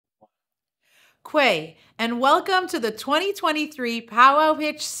Kwe, and welcome to the 2023 Powwow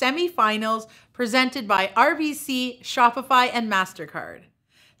Pitch semifinals presented by RBC, Shopify, and MasterCard.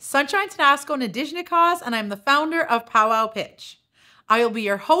 Sunshine Tedasco and Indigenous, and I'm the founder of Powwow Pitch. I will be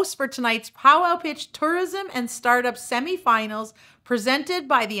your host for tonight's Powwow Pitch Tourism and Startup semifinals presented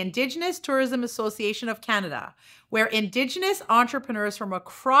by the Indigenous Tourism Association of Canada, where Indigenous entrepreneurs from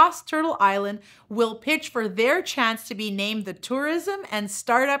across Turtle Island will pitch for their chance to be named the Tourism and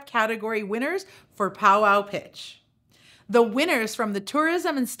Startup category winners for Powwow Pitch. The winners from the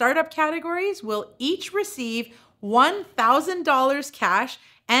Tourism and Startup categories will each receive $1,000 cash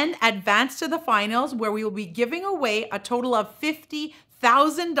and advance to the finals, where we will be giving away a total of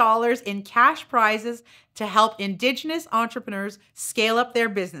 $50,000 in cash prizes to help Indigenous entrepreneurs scale up their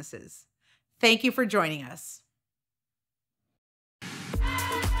businesses. Thank you for joining us.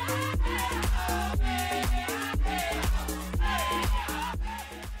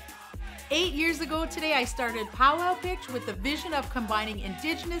 8 years ago today, I started Powwow Pitch with the vision of combining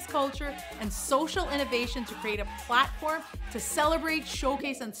Indigenous culture and social innovation to create a platform to celebrate,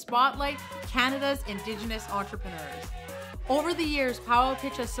 showcase, and spotlight Canada's Indigenous entrepreneurs. Over the years, Powwow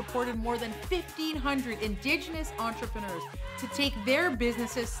Pitch has supported more than 1,500 Indigenous entrepreneurs to take their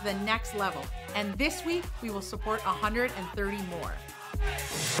businesses to the next level. And this week, we will support 130 more.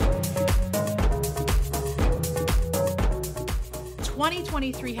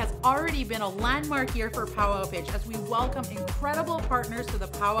 2023 has already been a landmark year for Powwow Pitch as we welcome incredible partners to the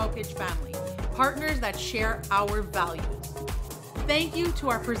Powwow Pitch family, partners that share our values. Thank you to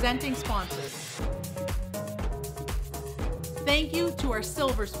our presenting sponsors. Thank you to our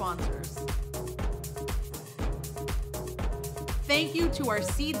silver sponsors. Thank you to our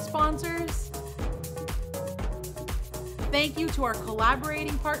seed sponsors. Thank you to our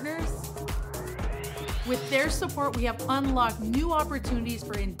collaborating partners. With their support, we have unlocked new opportunities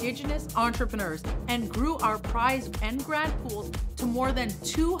for Indigenous entrepreneurs and grew our prize and grant pools to more than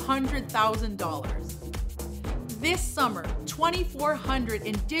 $200,000. This summer, 2,400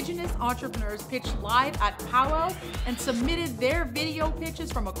 Indigenous entrepreneurs pitched live at Powwows and submitted their video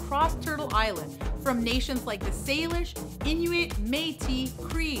pitches from across Turtle Island, from nations like the Salish, Inuit, Métis,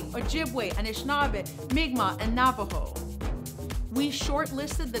 Cree, Ojibwe, Anishinaabe, Mi'kmaq, and Navajo. We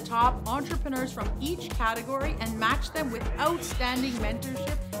shortlisted the top entrepreneurs from each category and matched them with outstanding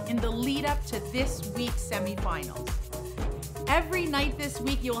mentorship in the lead up to this week's semifinals. Every night this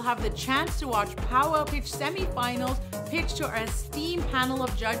week, you'll have the chance to watch Powwow Pitch semifinals pitch to our esteemed panel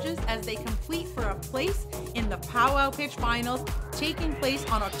of judges as they compete for a place in the Powwow Pitch finals taking place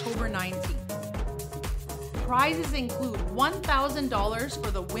on October 19th. Prizes include $1,000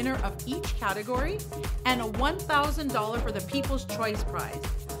 for the winner of each category and a $1,000 for the People's Choice Prize,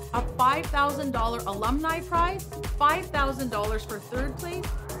 a $5,000 alumni prize, $5,000 for third place,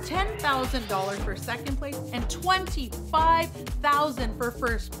 $10,000 for second place, and $25,000 for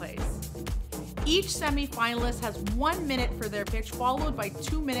first place. Each semifinalist has 1 minute for their pitch, followed by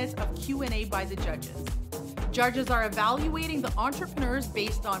 2 minutes of Q&A by the judges. Judges are evaluating the entrepreneurs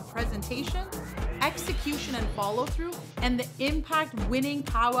based on presentation, execution and follow-through, and the impact winning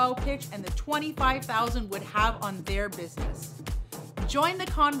Powwow Pitch and the $25,000 would have on their business. Join the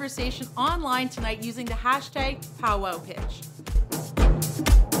conversation online tonight using the hashtag Powwow Pitch.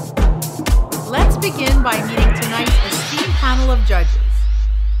 Let's begin by meeting tonight's esteemed panel of judges.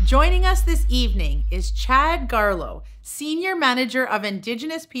 Joining us this evening is Chad Garlow, Senior Manager of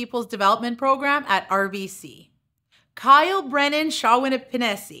Indigenous Peoples Development Program at RBC. Kyle Brennan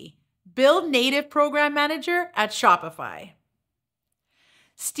Shawinipinessi, Build Native Program Manager at Shopify.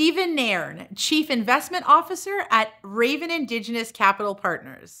 Stephen Nairn, Chief Investment Officer at Raven Indigenous Capital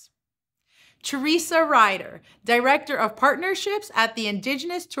Partners. Teresa Ryder, Director of Partnerships at the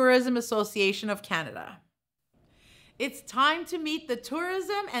Indigenous Tourism Association of Canada. It's time to meet the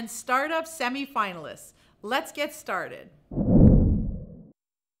Tourism and Startup semifinalists. Let's get started.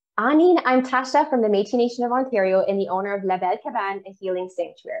 Anine, I'm Tasha from the Métis Nation of Ontario and the owner of La Belle Cabane, a healing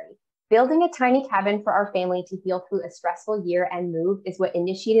sanctuary. Building a tiny cabin for our family to heal through a stressful year and move is what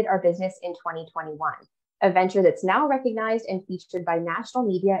initiated our business in 2021, a venture that's now recognized and featured by national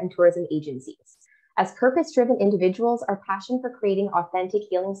media and tourism agencies. As purpose-driven individuals, our passion for creating authentic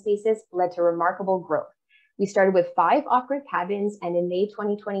healing spaces led to remarkable growth. We started with 5 off-grid cabins, and in May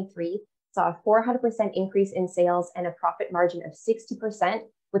 2023, saw a 400% increase in sales and a profit margin of 60%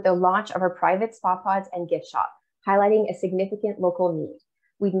 with the launch of our private spa pods and gift shop, highlighting a significant local need.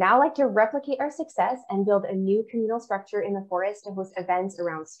 We'd now like to replicate our success and build a new communal structure in the forest to host events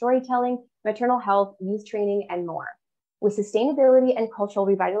around storytelling, maternal health, youth training, and more. With sustainability and cultural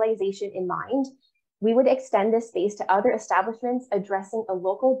revitalization in mind, We would extend this space to other establishments addressing a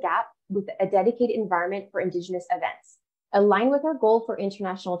local gap with a dedicated environment for Indigenous events. Aligned with our goal for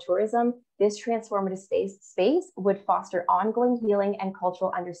international tourism, this transformative space would foster ongoing healing and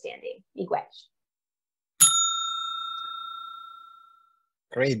cultural understanding. Miigwech.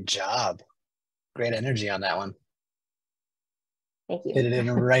 Great job. Great energy on that one. Thank you. Hit it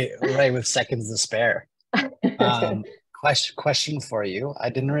in right with seconds to spare. Question for you.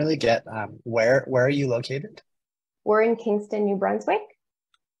 I didn't really get where are you located? We're in Kingston, New Brunswick.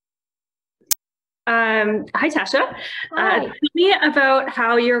 Hi, Tasha. Hi. Tell me about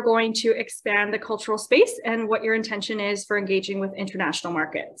how you're going to expand the cultural space and what your intention is for engaging with international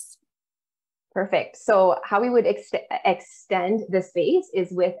markets. Perfect. So how we would extend the space is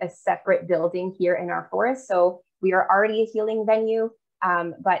with a separate building here in our forest. So we are already a healing venue,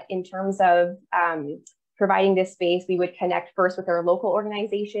 but in terms of providing this space, we would connect first with our local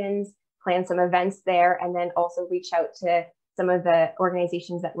organizations, plan some events there, and then also reach out to some of the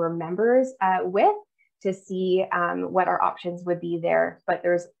organizations that we're members with to see what our options would be there. But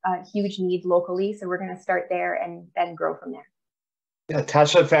there's a huge need locally, so we're going to start there and then grow from there. Yeah,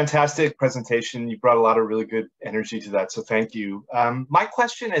 Tasha, fantastic presentation. You brought a lot of really good energy to that, so thank you. My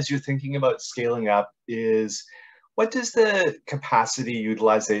question as you're thinking about scaling up is, what does the capacity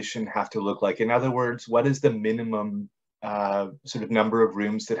utilization have to look like? In other words, what is the minimum sort of number of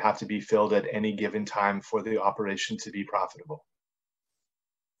rooms that have to be filled at any given time for the operation to be profitable?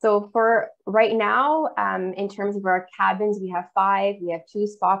 So for right now, in terms of our cabins, we have 5, we have 2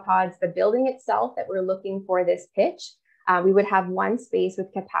 spa pods. The building itself that we're looking for this pitch, we would have 1 space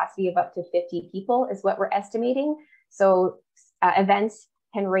with capacity of up to 50 people is what we're estimating. So events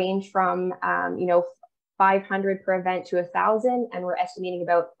can range from, 500 per event to 1,000, and we're estimating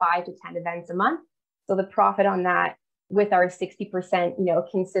about 5 to 10 events a month. So the profit on that, with our 60%,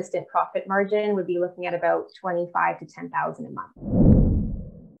 consistent profit margin, would be looking at about 25 to 10,000 a month.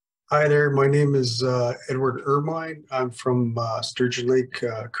 Hi there, my name is Edward Ermine. I'm from Sturgeon Lake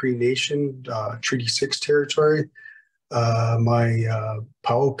Cree Nation, Treaty 6 territory. My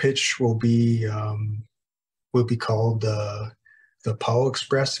POW pitch will be called the POW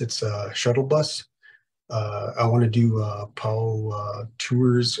Express. It's a shuttle bus. I want to do POW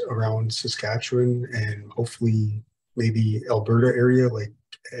tours around Saskatchewan and hopefully maybe Alberta area like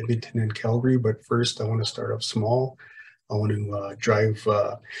Edmonton and Calgary. But first I want to start off small. I want to drive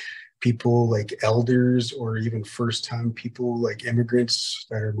people like elders or even first-time people like immigrants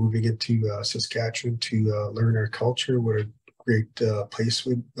that are moving into Saskatchewan to learn our culture. What a great place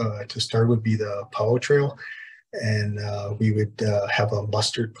to start would be the POW Trail. And we would have a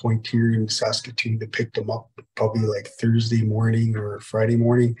muster point here in Saskatoon to pick them up probably like Thursday morning or Friday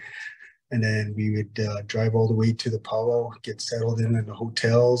morning. And then we would drive all the way to the powwow, get settled in the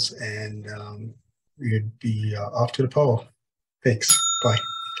hotels, and we would be off to the powwow. Thanks. Bye.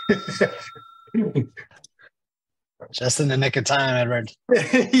 Just in the nick of time, Edward.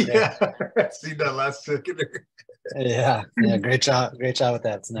 Yeah, I see that last second there. Yeah, great job with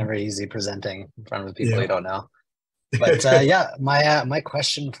that. It's never easy presenting in front of people you don't know. But my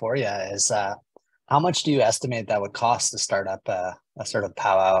question for you is, how much do you estimate that would cost to start up a sort of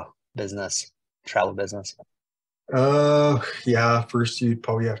powwow business, travel business? First you'd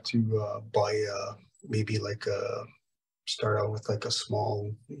probably have to buy maybe like start out with like a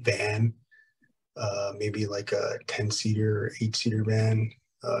small van, maybe like a 10-seater or 8-seater van.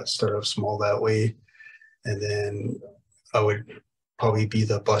 Start off small that way, and then I would probably be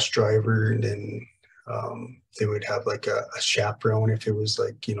the bus driver, and then they would have like a chaperone if it was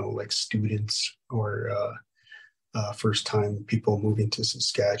like like students or first time people moving to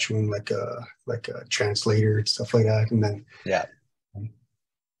Saskatchewan, like a translator and stuff like that. And then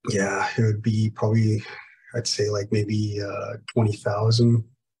it would be probably, I'd say like maybe 20,000,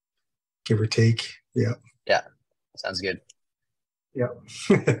 give or take. Yeah, sounds good. Yeah.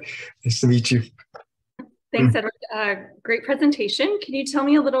 Nice to meet you. Thanks, Edward. Great presentation. Can you tell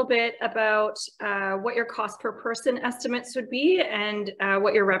me a little bit about what your cost per person estimates would be and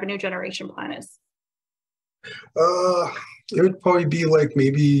what your revenue generation plan is? It would probably be like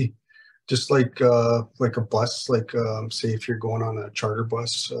maybe just like a bus, like say if you're going on a charter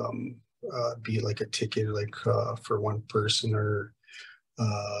bus, be like a ticket like for one person, or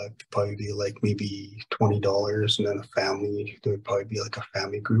probably be like maybe $20, and then a family, there would probably be like a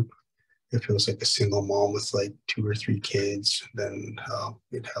family group. If it was like a single mom with like 2 or 3 kids, then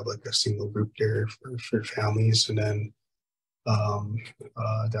we'd have like a single group there for families. And then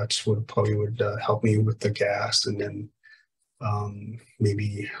that's what probably would help me with the gas. And then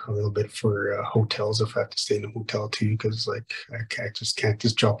Maybe a little bit for hotels if I have to stay in a hotel too, because like I can't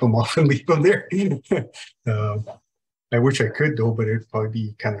just drop them off and leave them there. I wish I could though, but it'd probably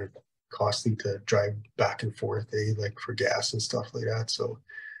be kind of costly to drive back and forth, like for gas and stuff like that. So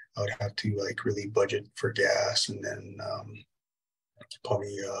I would have to like really budget for gas, and then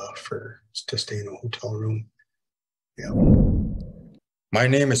probably to stay in a hotel room. Yeah. My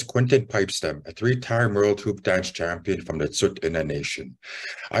name is Quentin Pipestream, a 3-time world hoop dance champion from the Tsuut'ina Nation.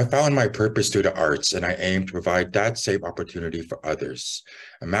 I found my purpose through the arts, and I aim to provide that same opportunity for others.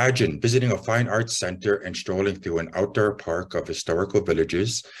 Imagine visiting a fine arts center and strolling through an outdoor park of historical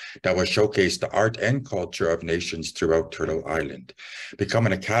villages that will showcase the art and culture of nations throughout Turtle Island.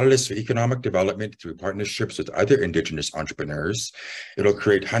 Becoming a catalyst for economic development through partnerships with other Indigenous entrepreneurs, it will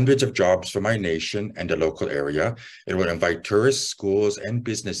create hundreds of jobs for my nation and the local area. It will invite tourists, schools, and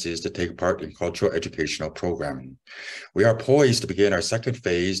businesses to take part in cultural educational programming. We are poised to begin our second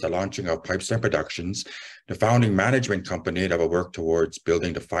phase, the launching of Pipestream Productions, the founding management company that will work towards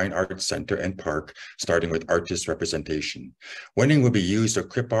building the Fine Arts Center and Park, starting with artist representation. Winning will be used to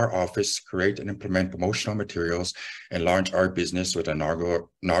equip our office, create and implement promotional materials, and launch our business with an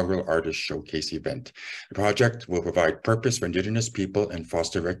inaugural artist showcase event. The project will provide purpose for Indigenous people and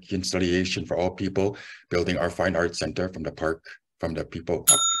foster reconciliation for all people, building our Fine Arts Center from the park, from the people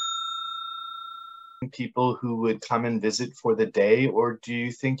up. People who would come and visit for the day, or do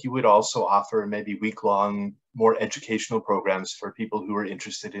you think you would also offer maybe week-long, more educational programs for people who are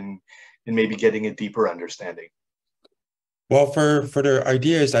interested in maybe getting a deeper understanding? Well, for the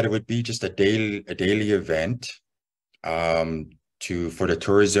idea is that it would be just a daily event for the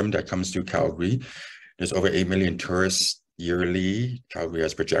tourism that comes through Calgary. There's over 8 million tourists yearly, Calgary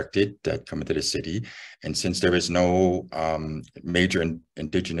has projected, that come into the city. And since there is no major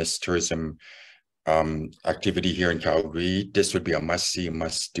Indigenous tourism activity here in Calgary, this would be a must-see,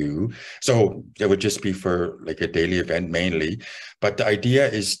 must-do. So it would just be for like a daily event mainly. But the idea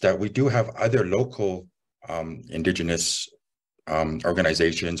is that we do have other local Indigenous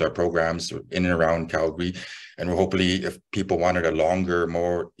organizations or programs in and around Calgary. And we're hopefully, if people wanted a longer,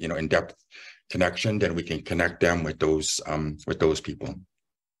 more in-depth connection, then we can connect them with those people.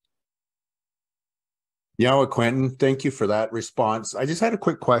 Yeah, Quentin, thank you for that response. I just had a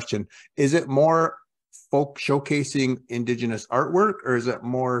quick question. Is it more folk showcasing Indigenous artwork, or is it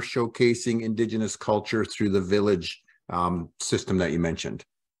more showcasing Indigenous culture through the village system that you mentioned?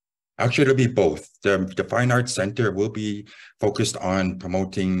 Actually, it'll be both. The Fine Arts Center will be focused on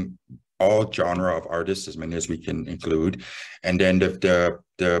promoting all genre of artists, as many as we can include. And then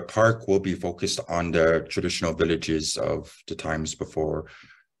the park will be focused on the traditional villages of the times before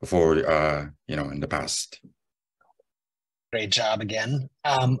in the past. Great job again.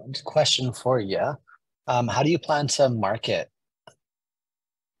 Question for you. How do you plan to market?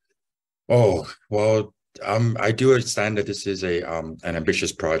 Oh, well, I do understand that this is an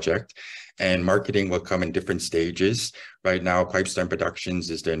ambitious project, and marketing will come in different stages. Right now, Pipestream Productions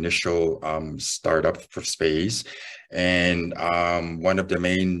is the initial startup for phase. And one of the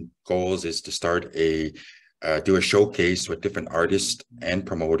main goals is to start do a showcase with different artists and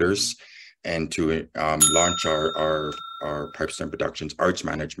promoters, and to launch our Pipestream Productions arts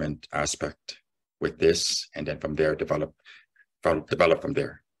management aspect with this, and then from there develop from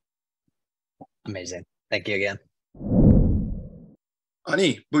there. Amazing. Thank you again.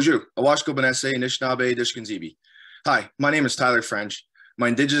 Ani, bonjour, Awashko Benesse, Anishinaabe, Dishkanzibi. Hi, my name is Tyler French. My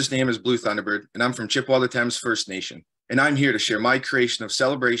Indigenous name is Blue Thunderbird, and I'm from Chippewa-the-Thames First Nation. And I'm here to share my creation of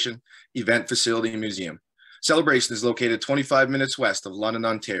Celebration Event Facility and Museum. Celebration is located 25 minutes west of London,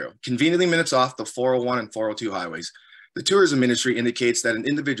 Ontario, conveniently minutes off the 401 and 402 highways. The tourism industry indicates that an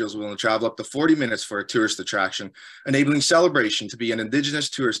individual is willing to travel up to 40 minutes for a tourist attraction, enabling Celebration to be an Indigenous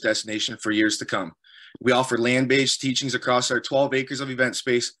tourist destination for years to come. We offer land-based teachings across our 12 acres of event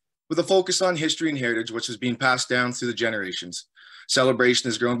space with a focus on history and heritage, which has been passed down through the generations. Celebration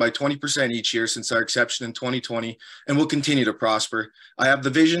has grown by 20% each year since our inception in 2020 and will continue to prosper. I have the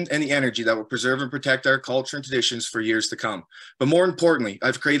vision and the energy that will preserve and protect our culture and traditions for years to come. But more importantly,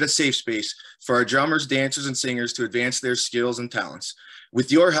 I've created a safe space for our drummers, dancers, and singers to advance their skills and talents.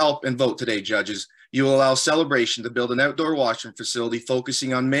 With your help and vote today, judges, you will allow Celebration to build an outdoor washroom facility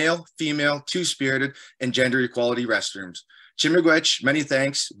focusing on male, female, two-spirited, and gender equality restrooms. Chimigwech, many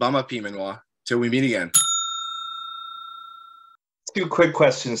thanks, Bama Pimanwa. Till we meet again. Two quick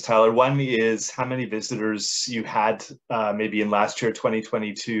questions, Tyler. One is how many visitors you had maybe in last year,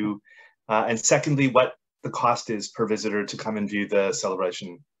 2022. And secondly, what the cost is per visitor to come and view the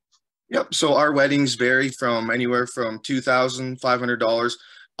celebration. Yep, so our weddings vary from anywhere from $2,500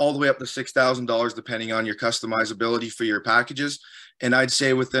 all the way up to $6,000, depending on your customizability for your packages. And I'd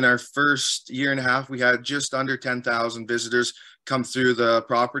say within our first year and a half, we had just under 10,000 visitors come through the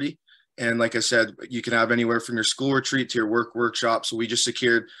property. And like I said, you can have anywhere from your school retreat to your workshop. So we just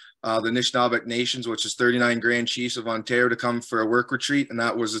secured the Anishinaabe Nations, which is 39 Grand Chiefs of Ontario, to come for a work retreat. And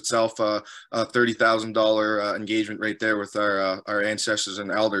that was itself a $30,000 engagement right there with our ancestors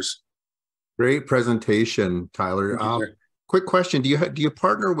and elders. Great presentation, Tyler. Quick question. Do you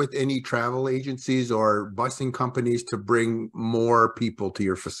partner with any travel agencies or busing companies to bring more people to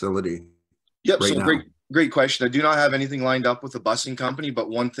your facility? Yep. Right, so great question. I do not have anything lined up with a busing company, but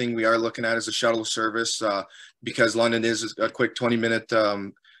one thing we are looking at is a shuttle service, because London is a quick 20-minute,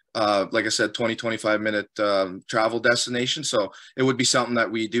 like I said, 25-minute travel destination. So it would be something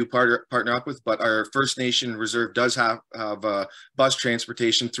that we do partner up with. But our First Nation Reserve does have bus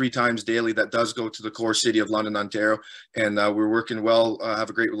transportation 3 times daily that does go to the core city of London, Ontario. And we're working well, have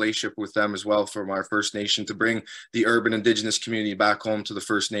a great relationship with them as well from our First Nation to bring the urban Indigenous community back home to the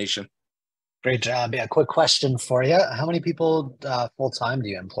First Nation. Great job. Yeah, quick question for you. How many people full-time do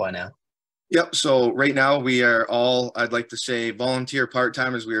you employ now? Yep. So right now we are all, I'd like to say, volunteer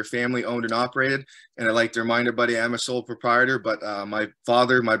part-timers. We are family owned and operated. And I'd like to remind everybody I'm a sole proprietor, but my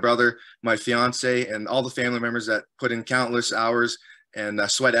father, my brother, my fiance, and all the family members that put in countless hours and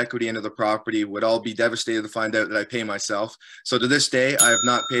sweat equity into the property would all be devastated to find out that I pay myself. So to this day, I have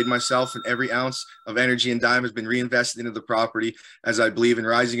not paid myself, and every ounce of energy and dime has been reinvested into the property, as I believe in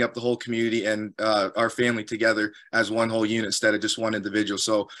rising up the whole community and our family together as one whole unit instead of just one individual.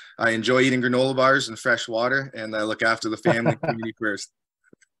 So I enjoy eating granola bars and fresh water, and I look after the family and community first.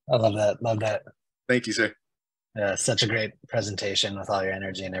 I love that. Love that. Thank you, sir. Yeah, such a great presentation with all your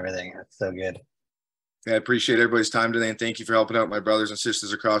energy and everything. It's so good. I appreciate everybody's time today, and thank you for helping out my brothers and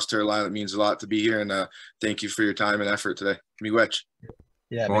sisters across Carolina. It means a lot to be here, and thank you for your time and effort today. Miigwech.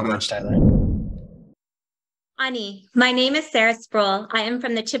 Yeah, miigwech, Tyler. Ani, my name is Sarah Sproule. I am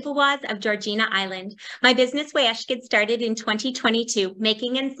from the Chippewas of Georgina Island. My business Weeshkid started in 2022,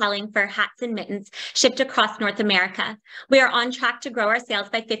 making and selling fur hats and mittens shipped across North America. We are on track to grow our sales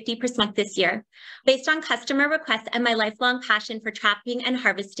by 50% this year. Based on customer requests and my lifelong passion for trapping and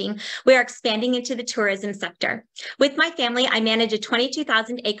harvesting, we are expanding into the tourism sector. With my family, I manage a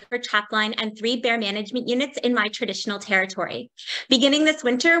 22,000-acre trap line and 3 bear management units in my traditional territory. Beginning this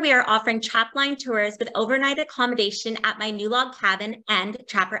winter, we are offering trap line tours with overnight accommodation at my new log cabin and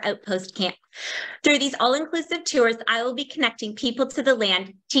Trapper Outpost camp. Through these all-inclusive tours, I will be connecting people to the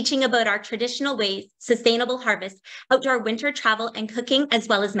land, teaching about our traditional ways, sustainable harvest, outdoor winter travel and cooking, as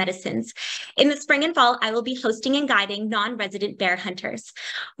well as medicines. In the spring and fall, I will be hosting and guiding non-resident bear hunters.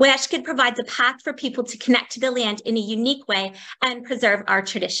 Weeshkid provides a path for people to connect to the land in a unique way and preserve our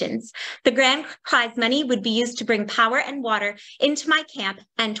traditions. The grand prize money would be used to bring power and water into my camp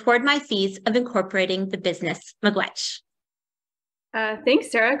and toward my fees of incorporating the business. Miigwech.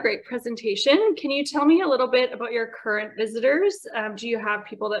 Thanks, Sarah. Great presentation. Can you tell me a little bit about your current visitors? Do you have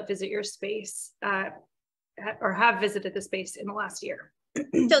people that visit your space or have visited the space in the last year?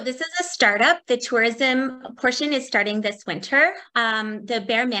 So this is a startup. The tourism portion is starting this winter. The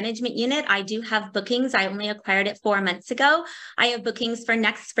bear management unit, I do have bookings. I only acquired it 4 months ago. I have bookings for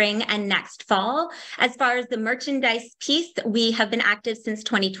next spring and next fall. As far as the merchandise piece, we have been active since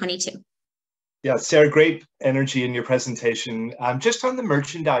 2022. Yeah, Sarah, great energy in your presentation. Just on the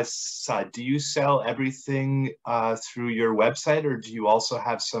merchandise side, do you sell everything through your website, or do you also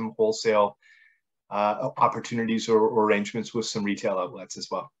have some wholesale opportunities or arrangements with some retail outlets as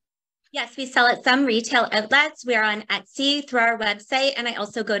well? Yes, we sell at some retail outlets. We're on Etsy through our website, and I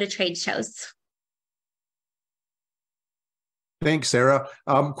also go to trade shows. Thanks, Sarah.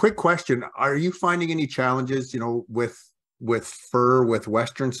 Quick question. Are you finding any challenges, with fur, with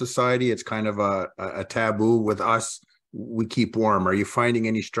Western society? It's kind of a taboo. With us, we keep warm. Are you finding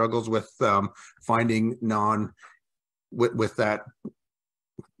any struggles with finding with that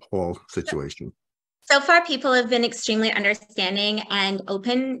whole situation? So far, people have been extremely understanding and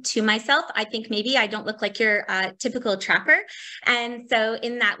open to myself. I think maybe I don't look like your typical trapper. And so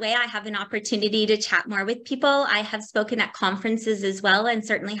in that way, I have an opportunity to chat more with people. I have spoken at conferences as well, and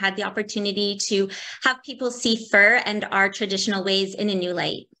certainly had the opportunity to have people see fur and our traditional ways in a new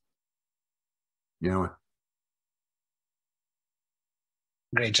light. Yeah.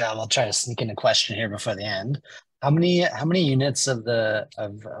 Great job. I'll try to sneak in a question here before the end. How many units of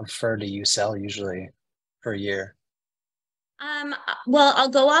fur do you sell usually per year? Well, I'll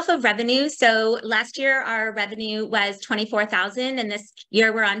go off of revenue. So last year our revenue was 24,000, and this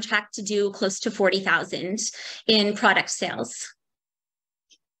year we're on track to do close to 40,000 in product sales.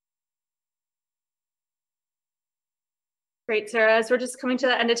 Great, Sarah. As we're just coming to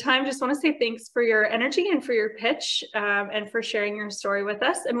the end of time, just want to say thanks for your energy and for your pitch and for sharing your story with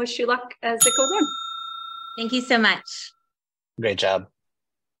us, and wish you luck as it goes on. Thank you so much. Great job.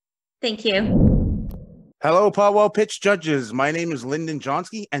 Thank you. Hello, Powwow Pitch judges. My name is Lynden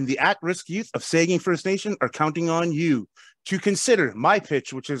Jonski, and the at-risk youth of Saugeen First Nation are counting on you to consider my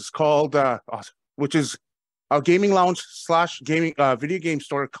pitch, which is called, which is a gaming lounge / gaming video game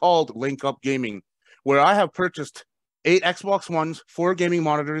store called Link Up Gaming, where I have purchased 8 Xbox Ones, 4 gaming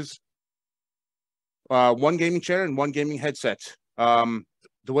monitors, 1 gaming chair, and 1 gaming headset. The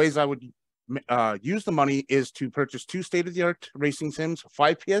ways I would use the money is to purchase 2 state-of-the-art racing sims,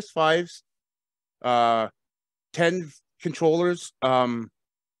 5 PS5s, 10 controllers,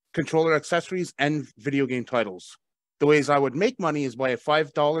 controller accessories, and video game titles. The ways I would make money is by a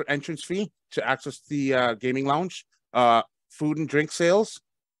 $5 entrance fee to access the gaming lounge, food and drink sales,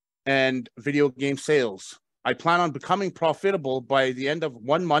 and video game sales. I plan on becoming profitable by the end of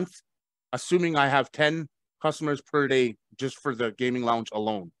 1 month, assuming I have 10 customers per day just for the gaming lounge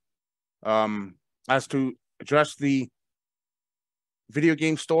alone. As to address the video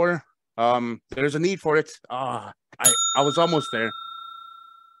game store, there's a need for it. I was almost there.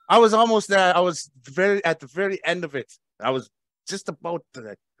 I was at the very end of it. I was just about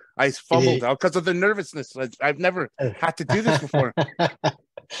to. I fumbled out because of the nervousness. I've never had to do this before.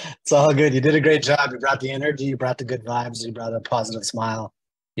 It's all good. You did a great job. You brought the energy. You brought the good vibes. You brought a positive smile.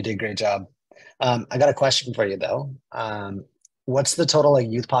 You did a great job. I got a question for you though. What's the total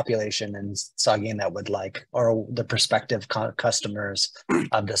youth population in Saugeen that would or the prospective customers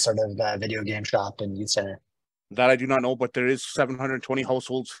of this sort of video game shop and youth center? That I do not know, but there is 720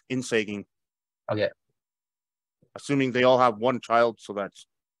 households in Saugeen. Okay. Assuming they all have 1 child, so that's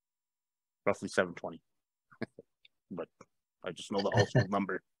roughly 720. But I just know the household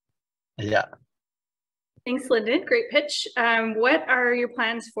number. Yeah. Thanks, Lynden. Great pitch. What are your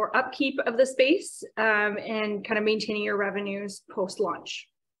plans for upkeep of the space and kind of maintaining your revenues post-launch?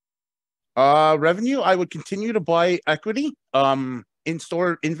 Revenue, I would continue to buy equity,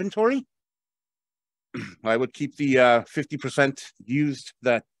 in-store inventory. I would keep the 50% used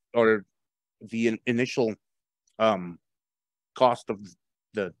or the initial cost of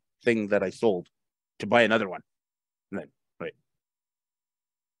the thing that I sold to buy another one. And then, right.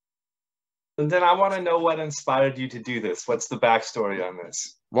 And then I want to know what inspired you to do this. What's the backstory on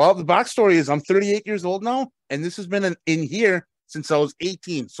this? Well, the backstory is I'm 38 years old now, and this has been in here since I was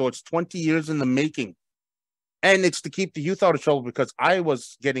 18. So it's 20 years in the making. And it's to keep the youth out of trouble because I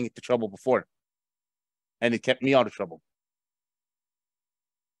was getting into trouble before. And it kept me out of trouble.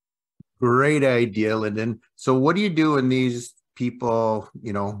 Great idea, Lynden. So what do you do when these people,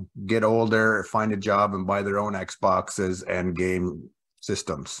 get older, find a job, and buy their own Xboxes and game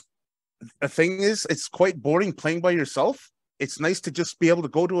systems? The thing is, it's quite boring playing by yourself. It's nice to just be able to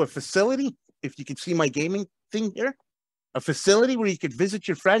go to a facility, if you can see my gaming thing here, a facility where you could visit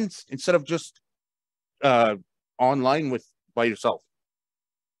your friends instead of just online by yourself.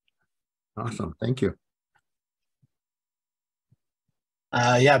 Awesome. Thank you.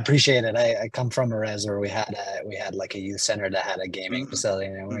 Yeah, appreciate it. I come from a res where we had like a youth center that had a gaming facility,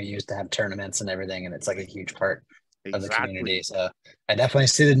 and we used to have tournaments and everything, and it's like a huge part of the community. So I definitely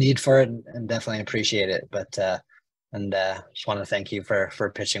see the need for it and definitely appreciate it. But just want to thank you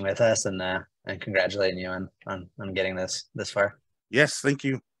for pitching with us and congratulating you on getting this far. Yes, thank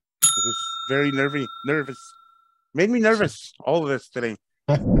you. It was very nervous. Made me nervous, all of this today.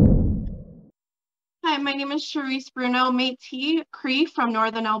 Hi, my name is Cherise Bruno, Métis Cree from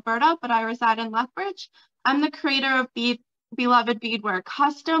Northern Alberta, but I reside in Lethbridge. I'm the creator of Beloved Beadwork,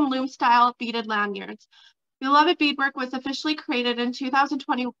 custom loom-style beaded lanyards. Beloved Beadwork was officially created in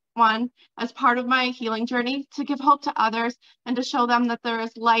 2021 as part of my healing journey to give hope to others and to show them that there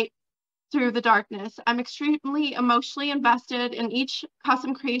is light through the darkness. I'm extremely emotionally invested in each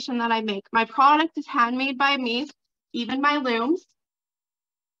custom creation that I make. My product is handmade by me, even my looms.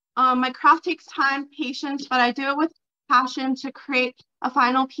 My craft takes time, patience, but I do it with passion to create a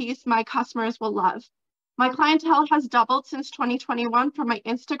final piece my customers will love. My clientele has doubled since 2021 from my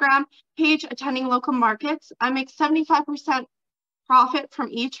Instagram page attending local markets. I make 75% profit from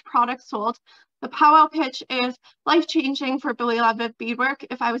each product sold. The powwow pitch is life-changing for Beloved Beadwork.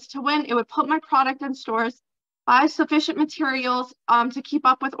 If I was to win, it would put my product in stores, buy sufficient materials to keep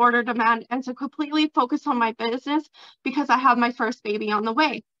up with order demand, and to completely focus on my business because I have my first baby on the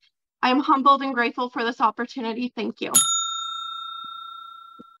way. I am humbled and grateful for this opportunity. Thank you.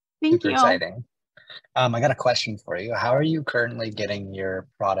 Thank you. Exciting. I got a question for you. How are you currently getting your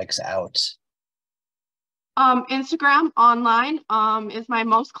products out? Instagram online is my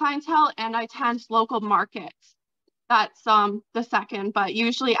most clientele, and I attend local markets. that's the second, but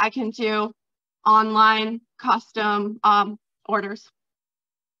usually I can do online custom orders.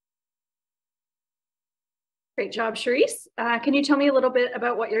 Great job, Cherise. Can you tell me a little bit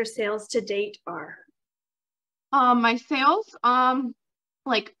about what your sales to date are? My sales,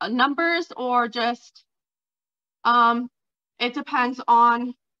 like numbers or just, it depends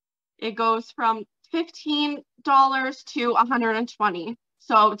on, it goes from $15 to $120.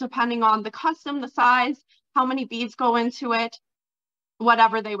 So depending on the custom, the size, how many beads go into it,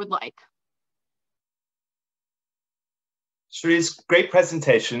 whatever they would like. Cherise, great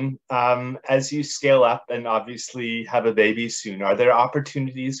presentation. As you scale up and obviously have a baby soon, are there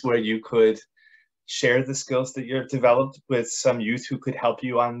opportunities where you could share the skills that you've developed with some youth who could help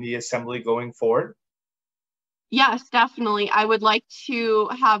you on the assembly going forward? Yes, definitely. I would like to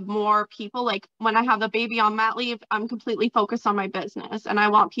have more people. Like when I have a baby on mat leave, I'm completely focused on my business and I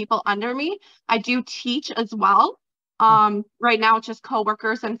want people under me. I do teach as well. Right now it's just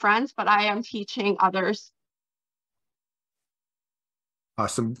coworkers and friends, but I am teaching others.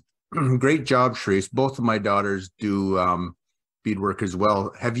 Awesome. Great job, Cherise. Both of my daughters do beadwork as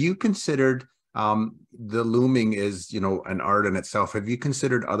well. Have you considered, the looming is, an art in itself. Have you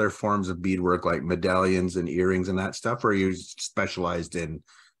considered other forms of beadwork like medallions and earrings and that stuff, or are you specialized in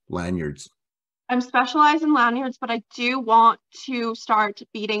lanyards? I'm specialized in lanyards, but I do want to start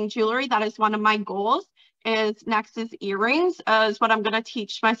beading jewelry. That is one of my goals. Next is earrings, is what I'm going to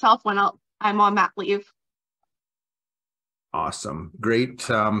teach myself when I'm on mat leave. Awesome. Great,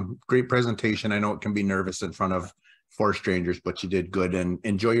 great presentation. I know it can be nervous in front of 4 strangers, but you did good, and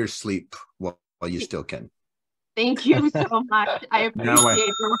enjoy your sleep while you still can. Thank you so much. I appreciate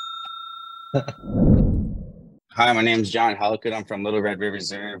it. Hi, my name is John Halkett. I'm from Little Red River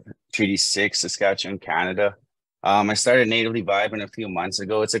Reserve, Treaty 6, Saskatchewan, Canada. I started Natively Vibing a few months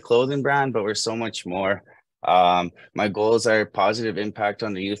ago. It's a clothing brand, but we're so much more. My goals are positive impact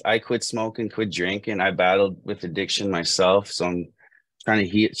on the youth. I quit smoking, quit drinking. I battled with addiction myself, so I'm trying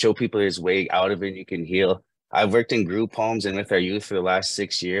to show people there's a way out of it. You can heal. I've worked in group homes and with our youth for the last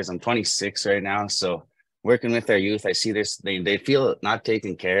 6 years. I'm 26 right now, so working with our youth, I see this, they feel not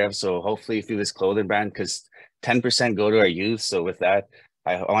taken care of. So hopefully through this clothing brand, because 10% go to our youth. So with that,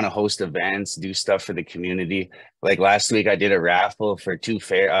 I want to host events, do stuff for the community. Like last week, I did a raffle for 3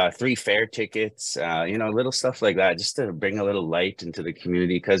 fair tickets, little stuff like that, just to bring a little light into the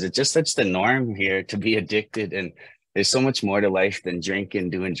community, because it's just such the norm here to be addicted. And there's so much more to life than drinking,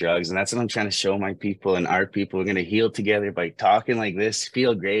 doing drugs. And that's what I'm trying to show my people and our people. We're going to heal together by talking like this,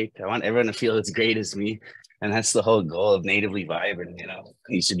 feel great. I want everyone to feel as great as me. And that's the whole goal of Natively Vibing,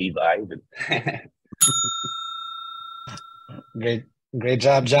 you should be vibing. Great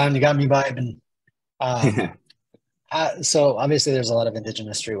job, John. You got me vibing. So obviously there's a lot of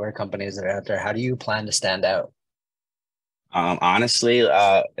Indigenous streetwear companies that are out there. How do you plan to stand out? Honestly,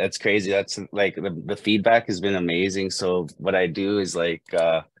 it's crazy. That's like the feedback has been amazing. So what I do is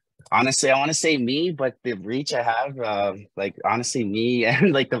honestly, I want to say me, but the reach I have, honestly me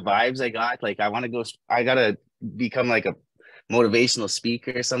and the vibes I got, I gotta become like a motivational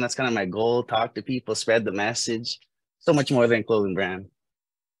speaker or something. That's kind of my goal. Talk to people, spread the message. So much more than a clothing brand.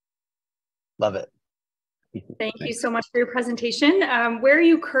 Love it. Thank you so much for your presentation. Where are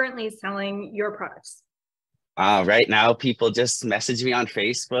you currently selling your products? Right now, people just message me on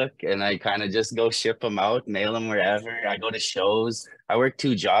Facebook and I kind of just go ship them out, mail them wherever. I go to shows. I work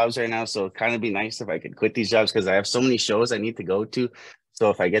 2 jobs right now, so it'd kind of be nice if I could quit these jobs because I have so many shows I need to go to. So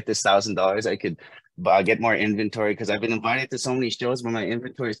if I get this $1,000, I could get more inventory because I've been invited to so many shows, but my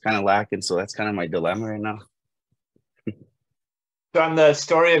inventory is kind of lacking. So that's kind of my dilemma right now. John, the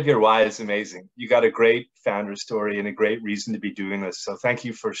story of your why is amazing. You got a great founder story and a great reason to be doing this. So thank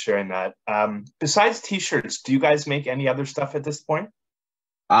you for sharing that. Besides t-shirts, do you guys make any other stuff at this point?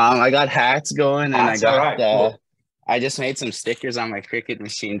 I got hats going, and cool. I just made some stickers on my Cricut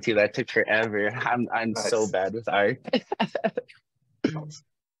machine too. That took forever. I'm nice. So bad with art.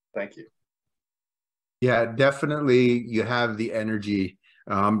 Thank you. Yeah, definitely. You have the energy.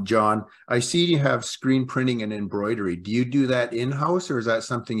 John, I see you have screen printing and embroidery. Do you do that in-house, or is that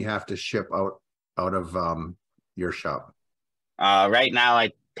something you have to ship out of your shop? Right now,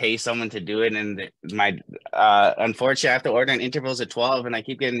 I pay someone to do it, and unfortunately, I have to order in intervals of 12, and I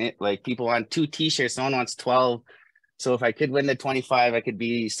keep getting it. Like people want 2 t-shirts, someone wants 12. So if I could win the 25, I could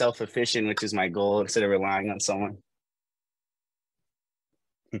be self-efficient, which is my goal, instead of relying on someone.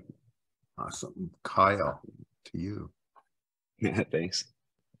 Awesome, Kyle, to you. Yeah, thanks.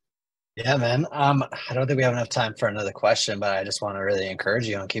 Yeah, man. I don't think we have enough time for another question, but I just want to really encourage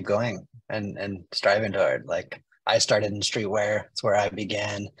you and keep going and striving toward. Like I started in streetwear. It's where I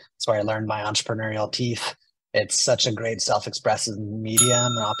began. It's where I learned my entrepreneurial teeth. it's such a great self-expressive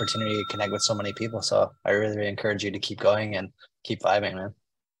medium and opportunity to connect with so many people. So I really, really encourage you to keep going and keep vibing, man.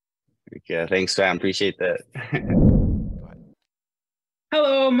 Yeah, thanks, Sam. Appreciate that.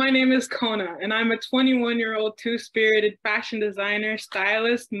 Hello, my name is Kona, and I'm a 21-year-old two-spirited fashion designer,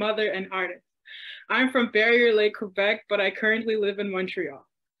 stylist, mother, and artist. I'm from Barrier Lake, Quebec, but I currently live in Montreal.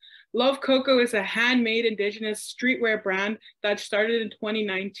 Love Coco is a handmade Indigenous streetwear brand that started in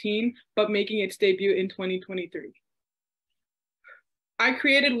 2019, but making its debut in 2023. I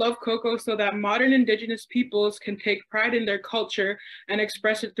created Love Coco so that modern Indigenous peoples can take pride in their culture and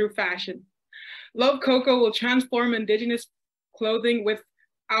express it through fashion. Love Coco will transform Indigenous clothing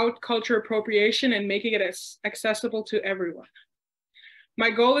without culture appropriation and making it accessible to everyone. My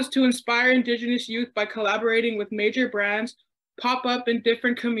goal is to inspire Indigenous youth by collaborating with major brands, pop up in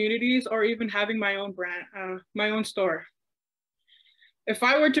different communities, or even having my own brand, my own store. If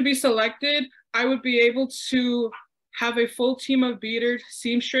I were to be selected, I would be able to have a full team of beaters,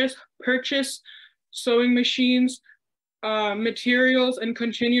 seamstress, purchase sewing machines, materials, and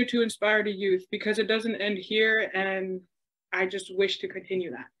continue to inspire the youth, because it doesn't end here, and I just wish to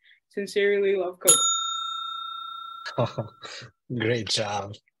continue that. Sincerely, Love Coco. Great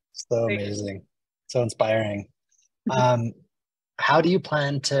job. So amazing. So inspiring. How do you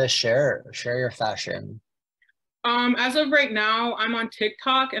plan to share your fashion? As of right now, I'm on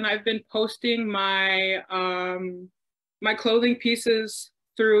TikTok, and I've been posting my my clothing pieces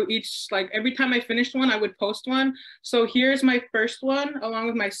through each, like every time I finished one, I would post one. So here's my first one, along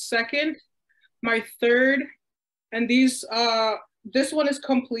with my second, my third, and these this one is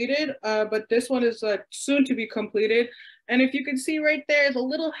completed, but this one is soon to be completed. And if you can see right there, there's a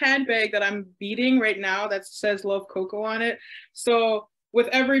little handbag that I'm beading right now that says Love Coco on it. So with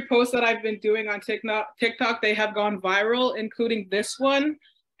every post that I've been doing on TikTok, they have gone viral, including this one.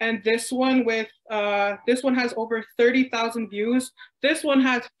 And this one this one has over 30,000 views. This one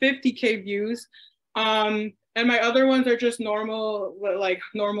has 50K views. And my other ones are just normal, like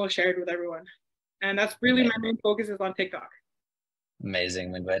normal shared with everyone. And that's really my main focus is on TikTok.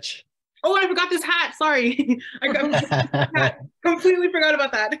 Amazing, Midwich. Oh, I forgot this hat. Sorry. I completely forgot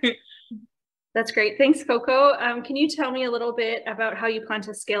about that. That's great. Thanks, Coco. Can you tell me a little bit about how you plan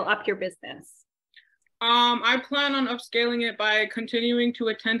to scale up your business? I plan on upscaling it by continuing to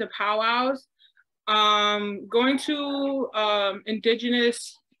attend to powwows, going to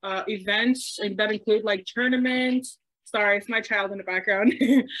Indigenous events that include like tournaments. Sorry, it's my child in the background.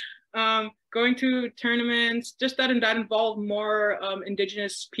 Going to tournaments, just that involve more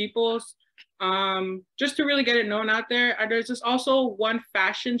Indigenous peoples, just to really get it known out there. There's just also one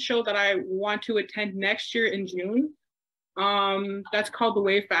fashion show that I want to attend next year in June. That's called the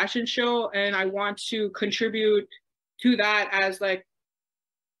Wave Fashion Show, and I want to contribute to that as like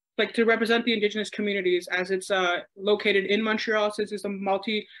to represent the Indigenous communities, as it's located in Montreal. Since it's a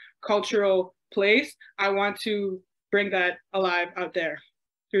multicultural place, I want to bring that alive out there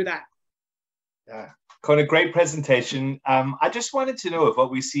through that. Yeah, Kona, great presentation. I just wanted to know if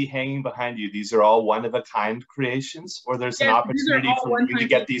what we see hanging behind you, these are all one-of-a-kind creations, or there's an opportunity for you to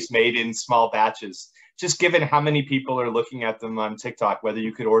get these made in small batches, just given how many people are looking at them on TikTok, whether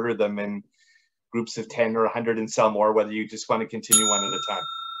you could order them in groups of 10 or 100 and sell more, whether you just want to continue one at a time.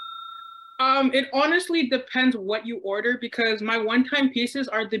 It honestly depends what you order, because my one-time pieces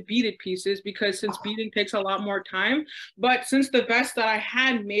are the beaded pieces, because since beading takes a lot more time. But since the vest that I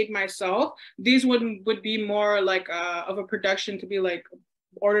had made myself, these would be more like of a production to be like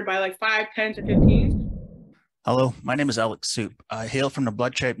ordered by like 5, 10 to 15. Hello, my name is Alex Soop. I hail from the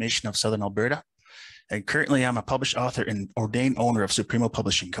Blood Tribe Nation of Southern Alberta, and currently I'm a published author and ordained owner of Supremo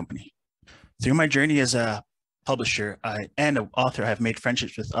Publishing Company. Through my journey as a publisher and an author, I have made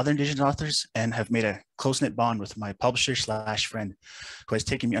friendships with other Indigenous authors and have made a close-knit bond with my publisher / friend, who has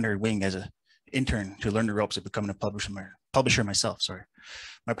taken me under her wing as an intern to learn the ropes of becoming a publisher myself. Sorry.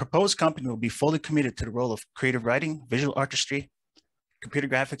 My proposed company will be fully committed to the role of creative writing, visual artistry, computer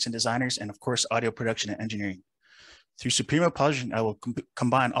graphics and designers, and of course, audio production and engineering. Through Supremo Publishing, I will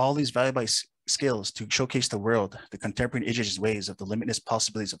combine all these valuable skills to showcase the world, the contemporary Indigenous ways of the limitless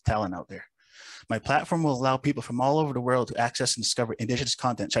possibilities of talent out there. My platform will allow people from all over the world to access and discover Indigenous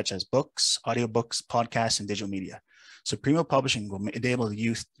content such as books, audiobooks, podcasts, and digital media. Supremo Publishing will enable the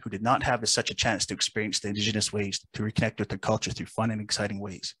youth who did not have such a chance to experience the Indigenous ways to reconnect with their culture through fun and exciting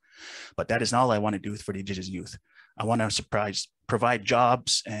ways. But that is not all I want to do for the Indigenous youth. I want to provide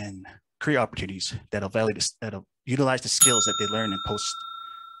jobs and career opportunities that'll utilize the skills that they learn in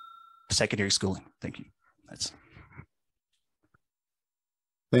post-secondary schooling. Thank you.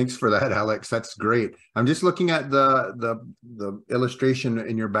 Thanks for that, Alex. That's great. I'm just looking at the illustration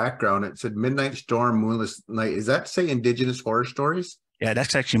in your background. It said Midnight Storm, Moonless Night. Is that say Indigenous horror stories? Yeah,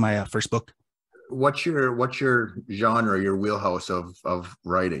 that's actually my first book. What's your genre, your wheelhouse of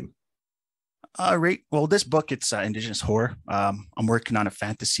writing? Right. Well, this book, it's Indigenous horror. I'm working on a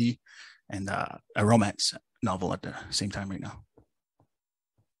fantasy and a romance novel at the same time right now.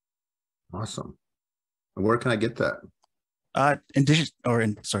 Awesome. Where can I get that? Indigenous, or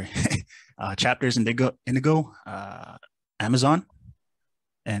Chapters Indigo, Amazon,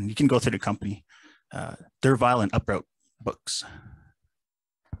 and you can go through the company. They're Violent Uproot Books.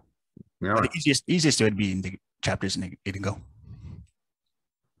 Yeah. The easiest would be in the Chapters Indigo.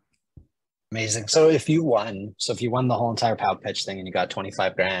 Amazing. So if you won the whole entire POW pitch thing and you got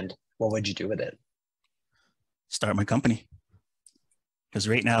 25 grand, what would you do with it? Start my company. Because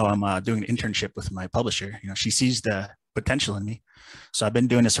right now I'm doing an internship with my publisher. You know, she sees the potential in me. So I've been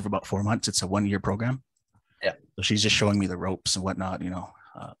doing this for about 4 months. It's a 1-year program. Yeah. So she's just showing me the ropes and whatnot,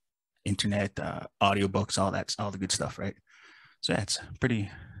 internet, audiobooks, all the good stuff, right? So yeah, it's a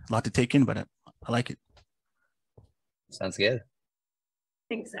lot to take in, but I like it. Sounds good.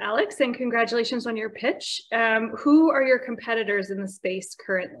 Thanks, Alex, and congratulations on your pitch. Who are your competitors in the space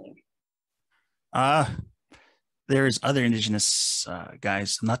currently? There's other Indigenous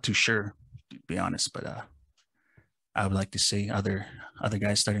guys. I'm not too sure, to be honest, but I would like to say other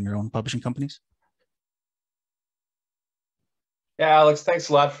guys starting their own publishing companies. Yeah, Alex, thanks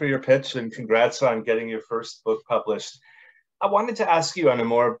a lot for your pitch and congrats on getting your first book published. I wanted to ask you on a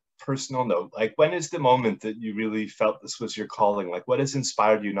more personal note, like when is the moment that you really felt this was your calling? Like what has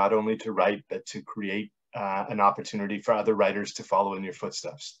inspired you not only to write, but to create an opportunity for other writers to follow in your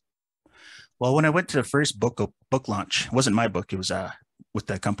footsteps? Well, when I went to the first book launch, it wasn't my book, it was with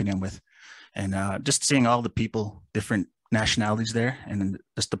the company I'm with. And just seeing all the people, different nationalities there, and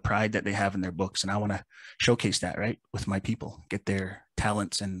just the pride that they have in their books. And I want to showcase that, right, with my people, get their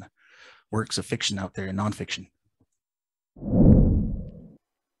talents and works of fiction out there and nonfiction.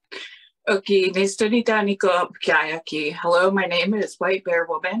 Okay, hello, my name is White Bear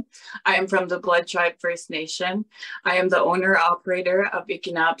Woman. I am from the Blood Tribe First Nation. I am the owner-operator of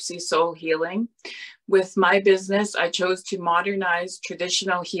Ikinapsi Soul Healing. With my business, I chose to modernize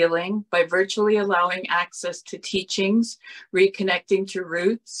traditional healing by virtually allowing access to teachings, reconnecting to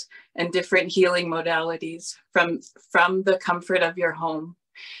roots, and different healing modalities from the comfort of your home.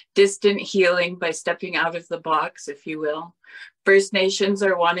 Distant healing by stepping out of the box, if you will. First Nations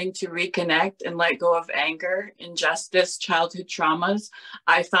are wanting to reconnect and let go of anger, injustice, childhood traumas.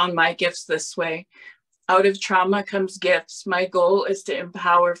 I found my gifts this way. Out of trauma comes gifts. My goal is to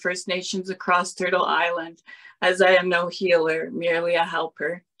empower First Nations across Turtle Island, as I am no healer, merely a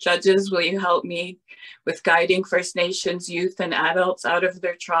helper. Judges, will you help me with guiding First Nations youth and adults out of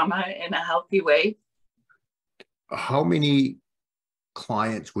their trauma in a healthy way? How many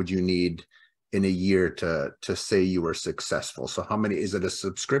clients would you need in a year to say you were successful? So how many, is it a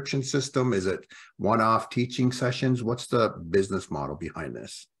subscription system? Is it one-off teaching sessions? What's the business model behind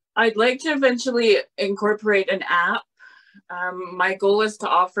this? I'd like to eventually incorporate an app. My goal is to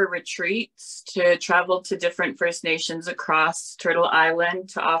offer retreats, to travel to different First Nations across Turtle Island,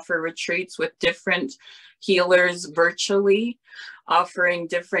 to offer retreats with different healers virtually, offering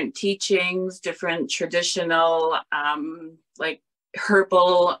different teachings, different traditional, like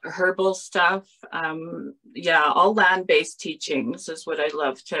herbal stuff. Yeah, all land-based teachings is what I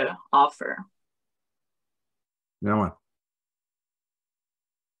love to offer. No.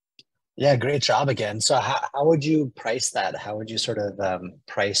 Yeah, great job again. So how would you price that? How would you sort of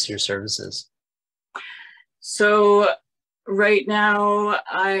price your services? So right now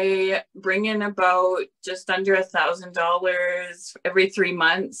I bring in about just under $1,000 every 3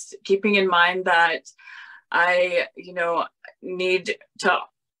 months, keeping in mind that I, need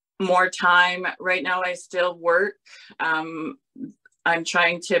more time. Right now I still work. I'm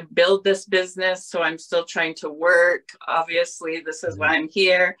trying to build this business, so I'm still trying to work. Obviously, this is why I'm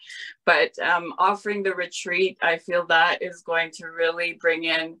here. But offering the retreat, I feel that is going to really bring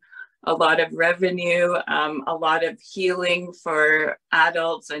in a lot of revenue, a lot of healing for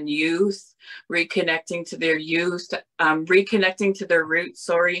adults and youth, reconnecting to their youth, reconnecting to their roots,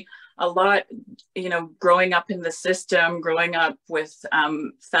 a lot, growing up in the system, growing up with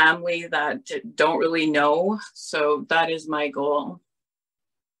family that don't really know. So that is my goal.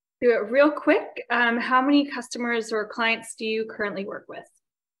 Do it real quick. How many customers or clients do you currently work with?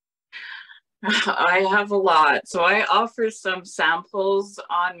 I have a lot. So I offer some samples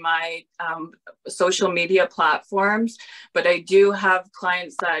on my social media platforms, but I do have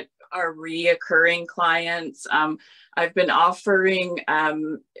clients that are reoccurring clients. I've been offering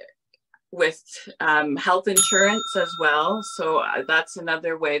with health insurance as well. So that's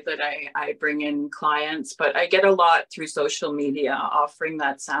another way that I bring in clients, but I get a lot through social media offering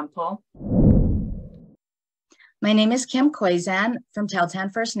that sample. My name is Kim Koyczan from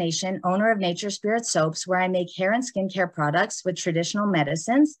Tahltan First Nation, owner of Nature Spirit Soaps, where I make hair and skincare products with traditional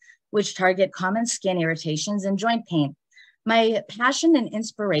medicines, which target common skin irritations and joint pain. My passion and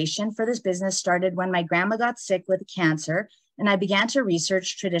inspiration for this business started when my grandma got sick with cancer, and I began to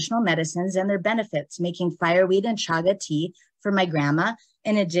research traditional medicines and their benefits, making fireweed and chaga tea for my grandma.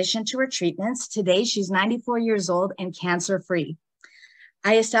 In addition to her treatments, today she's 94 years old and cancer-free.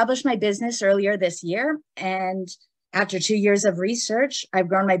 I established my business earlier this year, and after 2 years of research, I've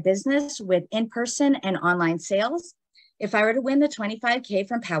grown my business with in-person and online sales. If I were to win the 25K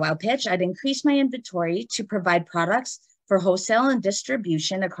from Powwow Pitch, I'd increase my inventory to provide products for wholesale and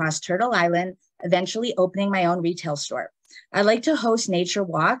distribution across Turtle Island, eventually opening my own retail store. I like to host nature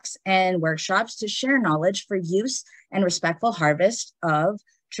walks and workshops to share knowledge for use and respectful harvest of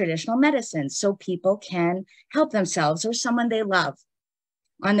traditional medicines so people can help themselves or someone they love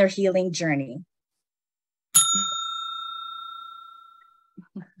on their healing journey.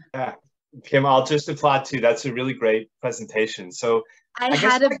 Yeah, Kim, I'll just applaud too. That's a really great presentation. So I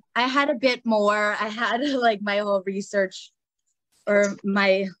had a bit more. I had like my whole research or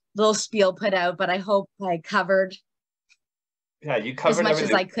my little spiel put out, but I hope I covered. Yeah, you covered as much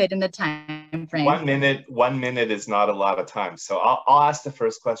everything. as I could in the time frame. 1 minute. 1 minute is not a lot of time. So I'll ask the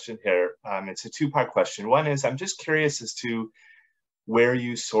first question here. It's a two-part question. One is, I'm just curious as to where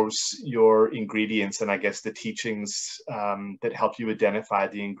you source your ingredients and I guess the teachings that help you identify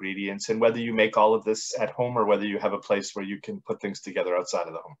the ingredients, and whether you make all of this at home or whether you have a place where you can put things together outside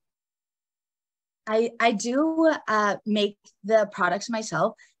of the home. I do make the products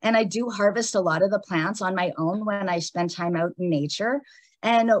myself, and I do harvest a lot of the plants on my own when I spend time out in nature.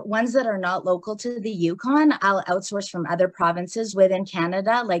 And ones that are not local to the Yukon, I'll outsource from other provinces within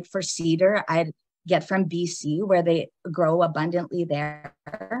Canada. Like for cedar, I'd get from BC, where they grow abundantly there.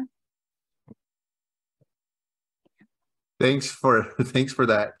 Thanks for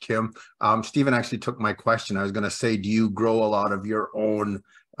that, Kim. Stephen actually took my question. I was going to say, do you grow a lot of your own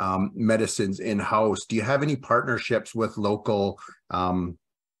medicines in-house? Do you have any partnerships with local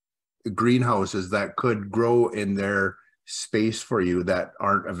greenhouses that could grow in their space for you that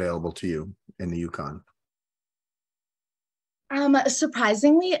aren't available to you in the Yukon?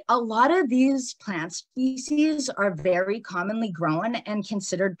 Surprisingly, a lot of these plant species are very commonly grown and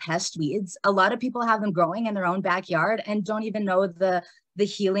considered pest weeds. A lot of people have them growing in their own backyard and don't even know the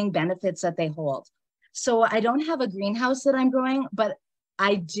healing benefits that they hold. So I don't have a greenhouse that I'm growing, but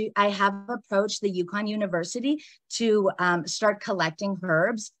I have approached the Yukon University to start collecting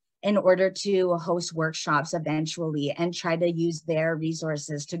herbs in order to host workshops eventually and try to use their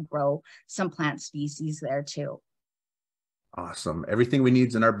resources to grow some plant species there too. Awesome. Everything we need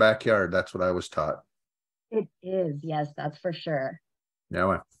is in our backyard. That's what I was taught. It is. Yes, that's for sure.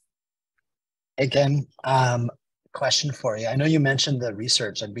 Yeah. Hey, Kim, question for you. I know you mentioned the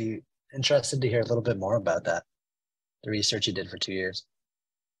research. I'd be interested to hear a little bit more about that. The research you did for 2 years.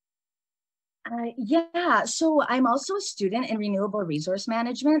 Yeah, so I'm also a student in renewable resource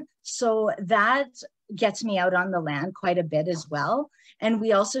management. So that gets me out on the land quite a bit as well. And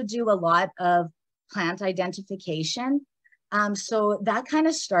we also do a lot of plant identification. So that kind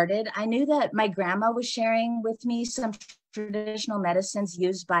of started. I knew that my grandma was sharing with me some traditional medicines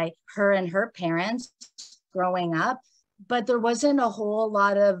used by her and her parents growing up, but there wasn't a whole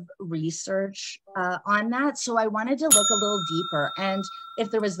lot of research on that. So I wanted to look a little deeper. And if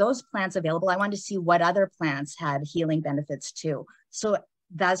there was those plants available, I wanted to see what other plants had healing benefits too. So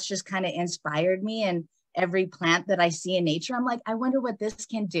that's just kind of inspired me. And every plant that I see in nature, I'm like, I wonder what this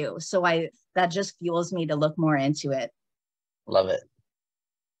can do. So that just fuels me to look more into it. Love it.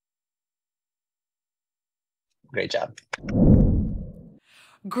 Great job.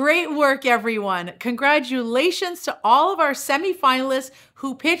 Great work, everyone. Congratulations to all of our semifinalists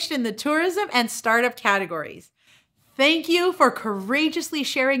who pitched in the tourism and startup categories. Thank you for courageously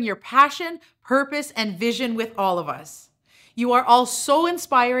sharing your passion, purpose, and vision with all of us. You are all so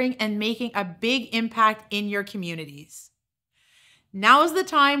inspiring and making a big impact in your communities. Now is the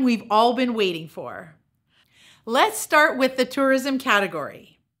time we've all been waiting for. Let's start with the tourism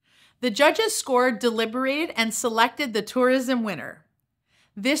category. The judges scored, deliberated, and selected the tourism winner.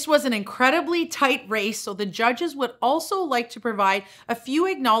 This was an incredibly tight race, so the judges would also like to provide a few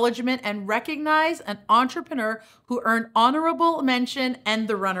acknowledgement and recognize an entrepreneur who earned honorable mention and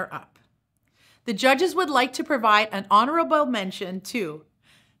the runner-up. The judges would like to provide an honorable mention to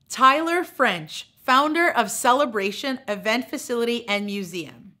Tyler French, founder of Celebration Event Facility and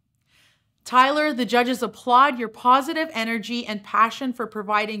Museum. Tyler, the judges applaud your positive energy and passion for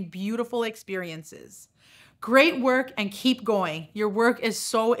providing beautiful experiences. Great work and keep going. Your work is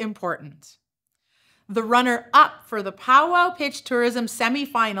so important. The runner-up for the Powwow Pitch Tourism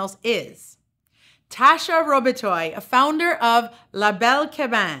semifinals is Tasha Robitaille, a founder of La Belle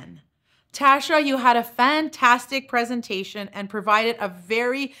Cabane. Tasha, you had a fantastic presentation and provided a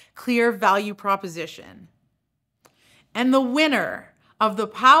very clear value proposition. And the winner of the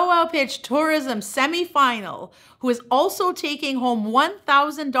Powwow Pitch Tourism semifinal, who is also taking home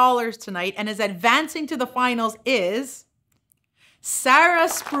 $1,000 tonight and is advancing to the finals, is Sarah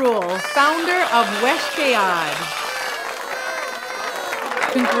Sproule, founder of Weshkayad.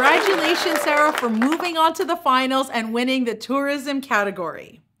 Congratulations, Sarah, for moving on to the finals and winning the tourism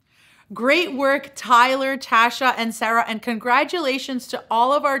category. Great work, Tyler, Tasha, and Sarah, and congratulations to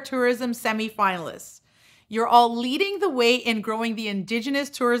all of our tourism semifinalists. You're all leading the way in growing the Indigenous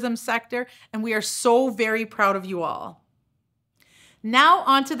tourism sector, and we are so very proud of you all. Now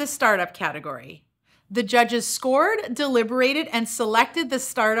on to the startup category. The judges scored, deliberated, and selected the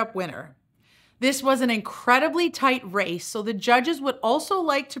startup winner. This was an incredibly tight race, so the judges would also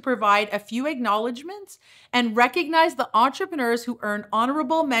like to provide a few acknowledgements and recognize the entrepreneurs who earned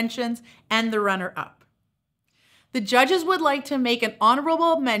honorable mentions and the runner-up. The judges would like to make an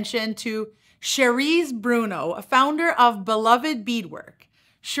honorable mention to Cherise Bruno, a founder of Beloved Beadwork.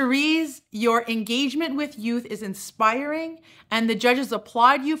 Cherise, your engagement with youth is inspiring, and the judges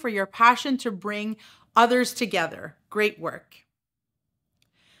applaud you for your passion to bring others together. Great work.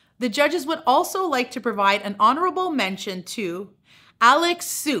 The judges would also like to provide an honorable mention to Alex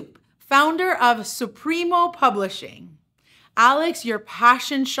Soop, founder of Supremo Publishing. Alex, your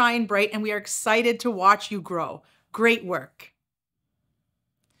passion shine bright, and we are excited to watch you grow. Great work.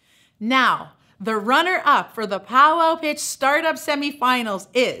 Now, the runner-up for the Powwow Pitch Startup Semifinals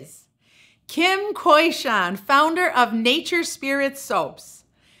is Kim Koyczan, founder of Nature Spirit Soaps.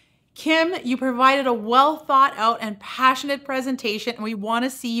 Kim, you provided a well thought out and passionate presentation, and we want to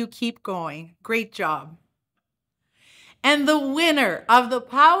see you keep going. Great job. And the winner of the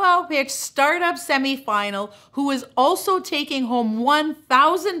Powwow Pitch Startup Semifinal, who is also taking home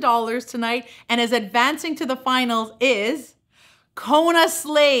 $1,000 tonight and is advancing to the finals, is Kona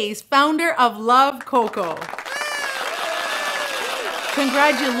Slays, founder of Love Cocoa.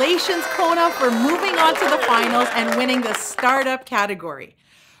 Congratulations, Kona, for moving on to the finals and winning the startup category.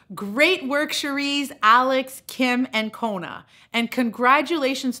 Great work, Cherise, Alex, Kim, and Kona. And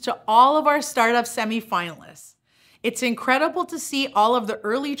congratulations to all of our startup semifinalists. It's incredible to see all of the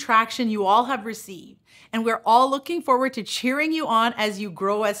early traction you all have received. And we're all looking forward to cheering you on as you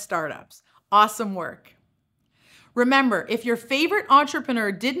grow as startups. Awesome work. Remember, if your favorite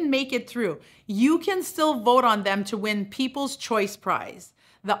entrepreneur didn't make it through, you can still vote on them to win People's Choice Prize.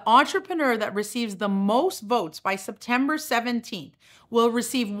 The entrepreneur that receives the most votes by September 17th will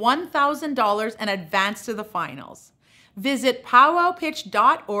receive $1,000 and advance to the finals. Visit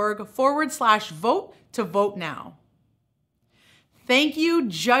powwowpitch.org/vote to vote now. Thank you,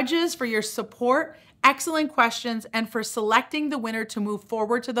 judges, for your support, excellent questions, and for selecting the winner to move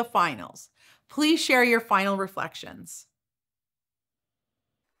forward to the finals. Please share your final reflections.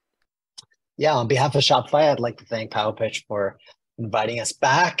 Yeah, on behalf of Shopify, I'd like to thank Powwow Pitch for inviting us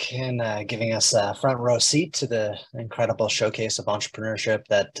back and giving us a front row seat to the incredible showcase of entrepreneurship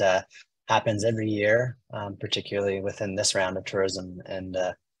that happens every year, particularly within this round of tourism and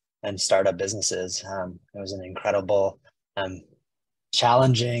startup businesses. It was an incredible,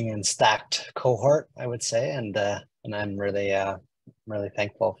 challenging and stacked cohort, I would say, and I'm really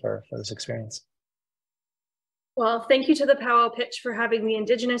thankful for this experience. Well, thank you to the Powwow Pitch for having the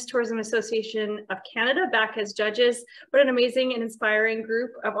Indigenous Tourism Association of Canada back as judges. What an amazing and inspiring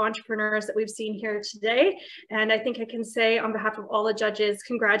group of entrepreneurs that we've seen here today. And I think I can say on behalf of all the judges,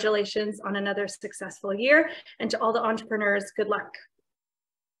 congratulations on another successful year. And to all the entrepreneurs, good luck.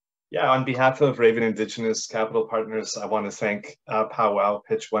 Yeah, on behalf of Raven Indigenous Capital Partners, I want to thank Powwow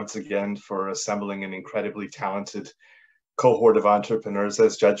Pitch once again for assembling an incredibly talented cohort of entrepreneurs.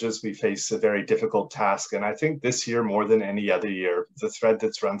 As judges, we face a very difficult task. And I think this year, more than any other year, the thread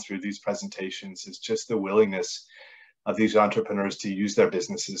that's run through these presentations is just the willingness of these entrepreneurs to use their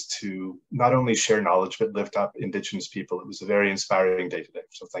businesses to not only share knowledge, but lift up Indigenous people. It was a very inspiring day today.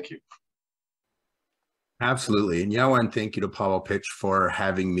 So thank you. Absolutely. And yeah, I want to thank you to Powwow Pitch for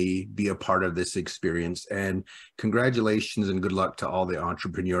having me be a part of this experience. And congratulations and good luck to all the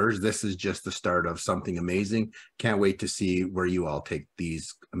entrepreneurs. This is just the start of something amazing. Can't wait to see where you all take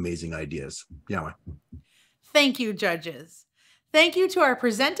these amazing ideas. Yeah. Thank you, judges. Thank you to our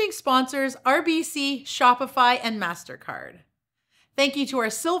presenting sponsors, RBC, Shopify, and MasterCard. Thank you to our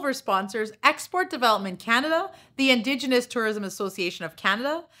silver sponsors, Export Development Canada, the Indigenous Tourism Association of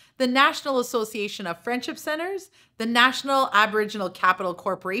Canada, the National Association of Friendship Centres, the National Aboriginal Capital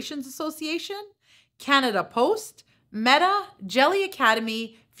Corporations Association, Canada Post, Meta, Jelly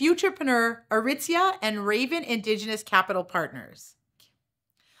Academy, Futurepreneur, Aritzia, and Raven Indigenous Capital Partners.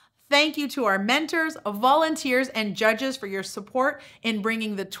 Thank you to our mentors, volunteers, and judges for your support in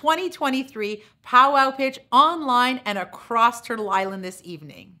bringing the 2023 Powwow Pitch online and across Turtle Island this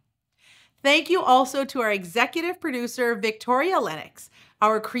evening. Thank you also to our executive producer, Victoria Lennox,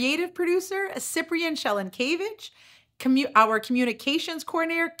 our creative producer, Cyprian Shelenkevich, our communications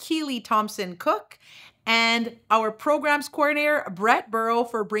coordinator, Keely Thompson-Cook, and our programs coordinator, Brett Burrow,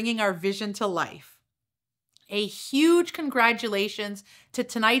 for bringing our vision to life. A huge congratulations to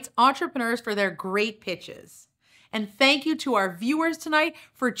tonight's entrepreneurs for their great pitches. And thank you to our viewers tonight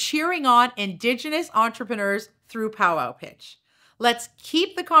for cheering on Indigenous entrepreneurs through Powwow Pitch. Let's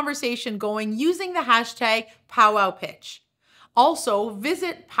keep the conversation going using the hashtag PowwowPitch. Also,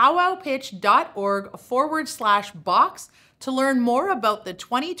 visit powwowpitch.org/box to learn more about the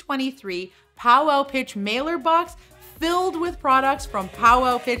 2023 Powwow Pitch mailer box filled with products from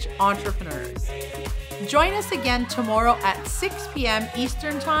Powwow Pitch entrepreneurs. Join us again tomorrow at 6 p.m.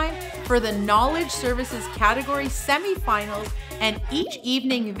 Eastern Time for the Knowledge Services category semifinals, and each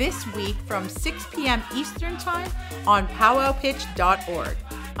evening this week from 6 p.m. Eastern Time on powwowpitch.org.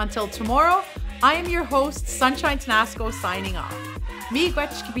 Until tomorrow, I am your host, Sunshine Tanasco, signing off. Mi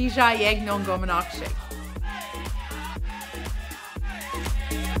gwech kibija yeg non gomanakshik.